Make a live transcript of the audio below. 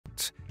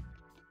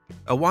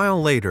A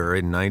while later,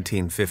 in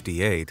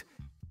 1958,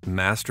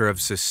 master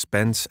of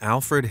suspense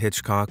Alfred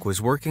Hitchcock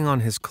was working on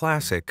his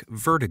classic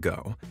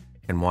Vertigo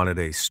and wanted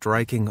a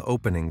striking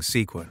opening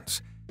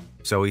sequence.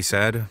 So he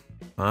said,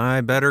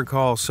 "I better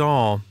call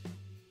Saul."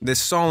 This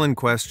Saul in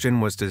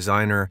question was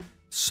designer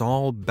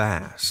Saul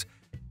Bass,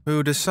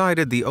 who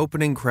decided the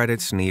opening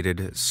credits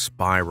needed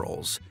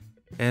spirals,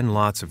 and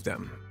lots of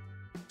them.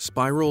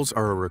 Spirals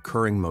are a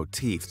recurring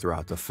motif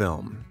throughout the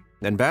film,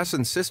 and Bass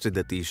insisted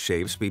that these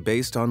shapes be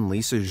based on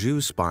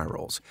Lissajous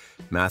spirals,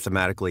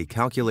 mathematically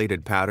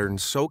calculated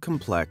patterns so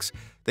complex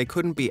they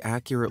couldn't be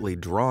accurately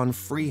drawn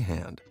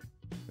freehand,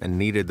 and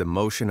needed the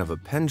motion of a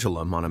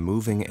pendulum on a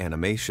moving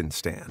animation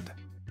stand.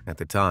 At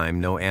the time,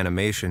 no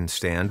animation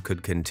stand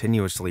could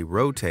continuously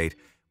rotate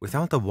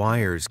without the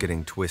wires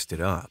getting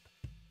twisted up.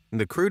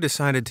 The crew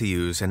decided to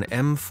use an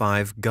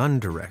M5 gun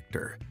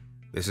director.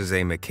 This is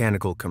a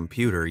mechanical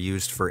computer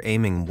used for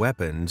aiming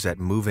weapons at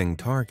moving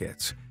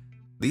targets.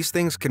 These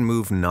things can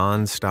move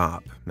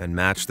non-stop and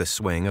match the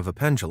swing of a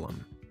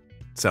pendulum.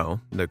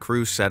 So, the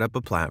crew set up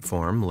a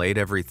platform, laid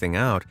everything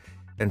out,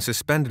 and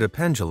suspended a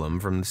pendulum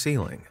from the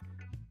ceiling.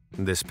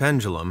 This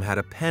pendulum had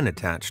a pen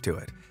attached to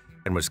it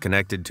and was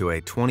connected to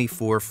a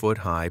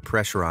 24-foot-high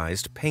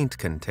pressurized paint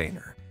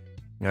container.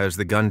 As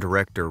the gun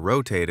director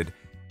rotated,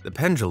 the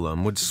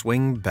pendulum would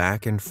swing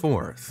back and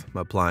forth,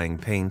 applying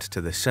paint to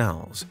the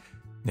cells,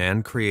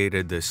 and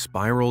created the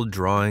spiral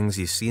drawings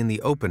you see in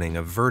the opening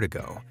of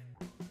Vertigo.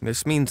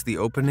 This means the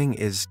opening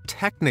is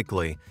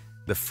technically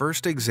the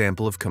first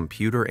example of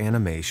computer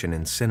animation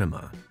in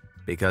cinema,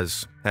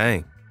 because,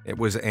 hey, it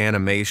was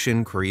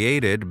animation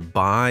created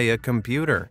by a computer.